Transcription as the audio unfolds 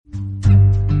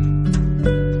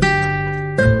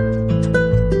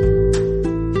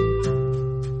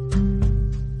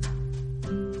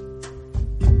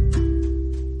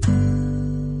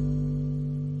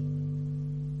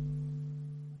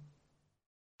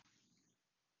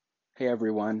Hey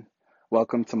everyone,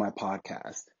 welcome to my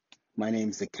podcast. My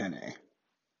name's Akene.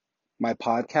 My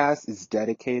podcast is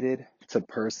dedicated to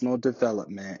personal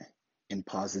development and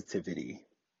positivity.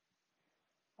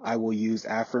 I will use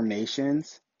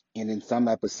affirmations and in some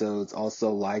episodes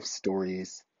also life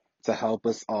stories to help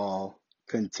us all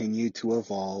continue to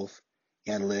evolve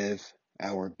and live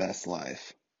our best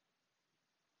life.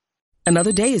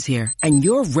 Another day is here, and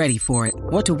you're ready for it.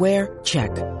 What to wear? Check.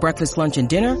 Breakfast, lunch, and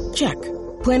dinner? Check.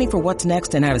 Planning for what's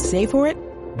next and how to save for it?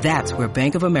 That's where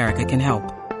Bank of America can help.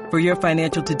 For your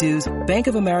financial to-dos, Bank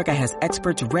of America has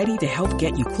experts ready to help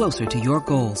get you closer to your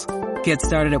goals. Get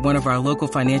started at one of our local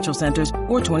financial centers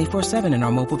or 24/7 in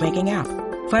our mobile banking app.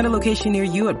 Find a location near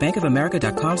you at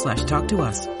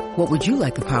bankofamerica.com/talktous. What would you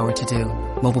like the power to do?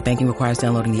 Mobile banking requires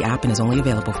downloading the app and is only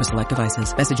available for select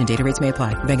devices. Message and data rates may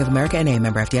apply. Bank of America N.A.,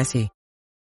 member FDIC.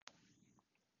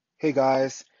 Hey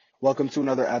guys, welcome to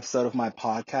another episode of my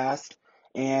podcast.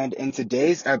 And in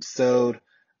today's episode,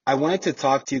 I wanted to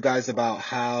talk to you guys about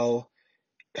how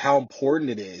important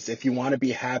it is if you want to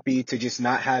be happy to just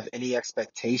not have any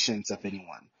expectations of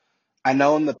anyone. I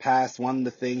know in the past, one of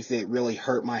the things that really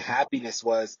hurt my happiness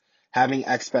was having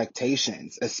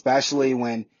expectations, especially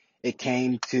when it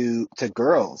came to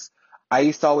girls. I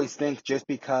used to always think just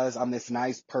because I'm this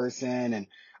nice person and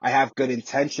I have good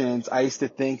intentions, I used to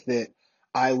think that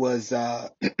I was,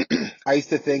 I used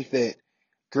to think that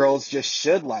girls just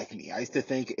should like me. I used to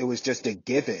think it was just a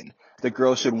given. The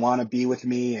girls should want to be with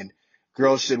me and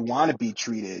girls should want to be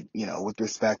treated, with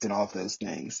respect and all of those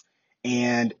things.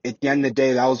 And at the end of the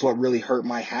day, that was what really hurt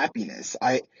my happiness.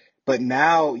 But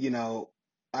now,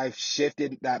 I've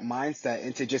shifted that mindset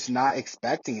into just not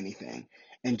expecting anything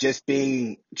and just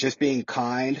being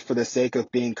kind for the sake of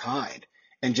being kind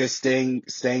and just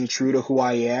staying true to who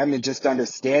I am and just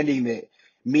understanding that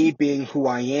me being who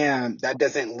I am,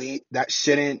 that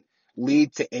shouldn't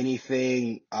lead to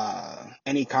anything,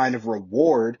 any kind of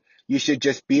reward. You should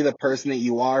just be the person that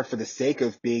you are for the sake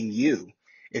of being you.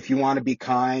 If you want to be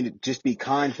kind, just be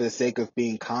kind for the sake of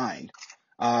being kind.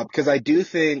 Because I do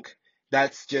think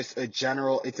that's just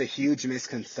it's a huge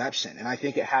misconception. And I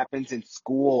think it happens in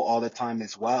school all the time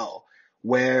as well,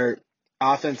 where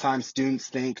oftentimes students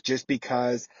think just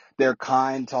because they're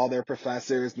kind to all their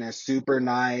professors and they're super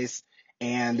nice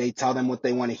and they tell them what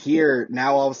they want to hear,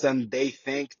 now all of a sudden they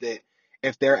think that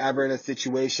if they're ever in a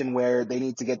situation where they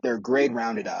need to get their grade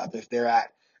rounded up, if they're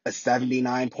at a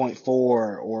 79.4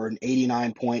 or an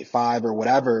 89.5 or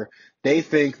whatever, they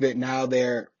think that now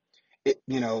the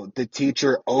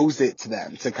teacher owes it to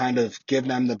them to kind of give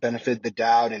them the benefit of the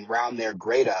doubt and round their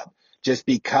grade up just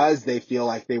because they feel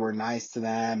like they were nice to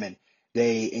them and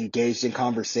they engaged in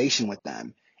conversation with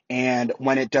them. And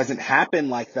when it doesn't happen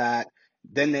like that,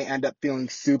 then they end up feeling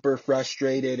super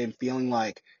frustrated and feeling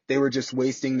like they were just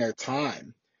wasting their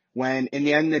time. When in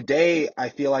the end of the day, I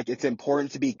feel like it's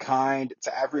important to be kind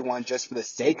to everyone just for the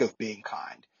sake of being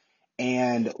kind.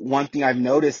 And one thing I've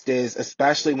noticed is,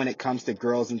 especially when it comes to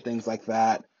girls and things like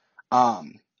that,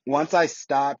 once I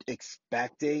stopped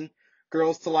expecting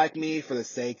girls to like me for the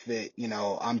sake that,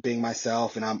 I'm being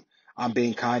myself and I'm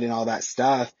being kind and all that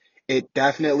stuff, it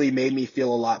definitely made me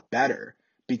feel a lot better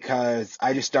because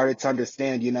I just started to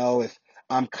understand, if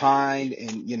I'm kind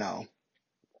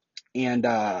and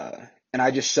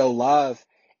I just show love,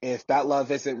 if that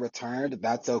love isn't returned,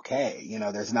 that's okay.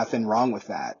 There's nothing wrong with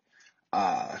that.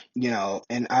 And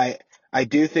I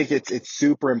do think it's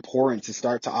super important to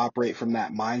start to operate from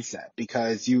that mindset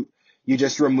because you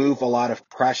just remove a lot of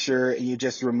pressure and you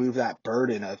just remove that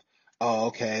burden of, oh,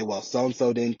 okay, well,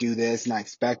 so-and-so didn't do this and I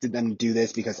expected them to do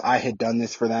this because I had done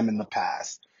this for them in the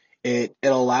past. It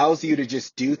allows you to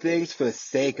just do things for the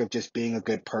sake of just being a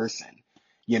good person.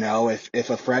 If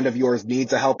a friend of yours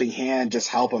needs a helping hand, just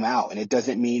help them out. And it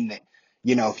doesn't mean that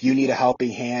if you need a helping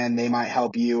hand, they might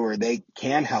help you or they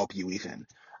can help you even.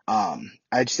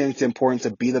 I just think it's important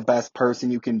to be the best person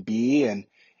you can be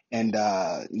and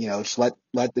just let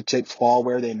the chips fall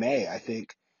where they may. I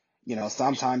think,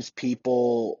 sometimes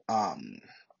people aren't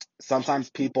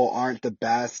the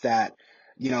best at,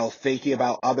 thinking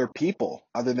about other people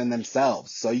other than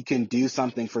themselves. So you can do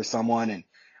something for someone and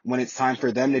when it's time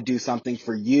for them to do something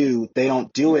for you, they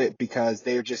don't do it because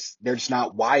they're just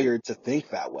not wired to think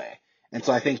that way. And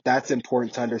so I think that's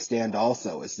important to understand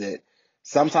also is that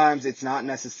sometimes it's not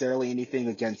necessarily anything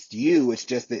against you. It's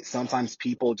just that sometimes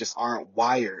people just aren't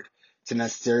wired to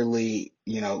necessarily,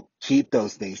 keep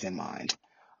those things in mind.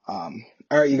 All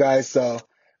right, you guys. So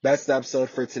that's the episode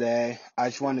for today. I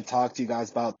just wanted to talk to you guys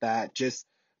about that. Just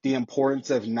the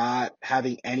importance of not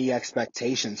having any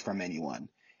expectations from anyone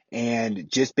and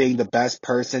just being the best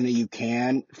person that you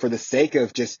can for the sake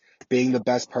of just being the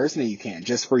best person that you can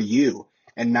just for you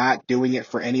and not doing it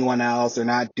for anyone else or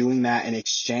not doing that in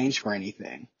exchange for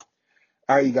anything.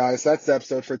 All right, you guys, that's the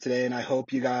episode for today, and I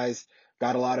hope you guys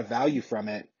got a lot of value from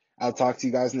it. I'll talk to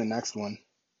you guys in the next one.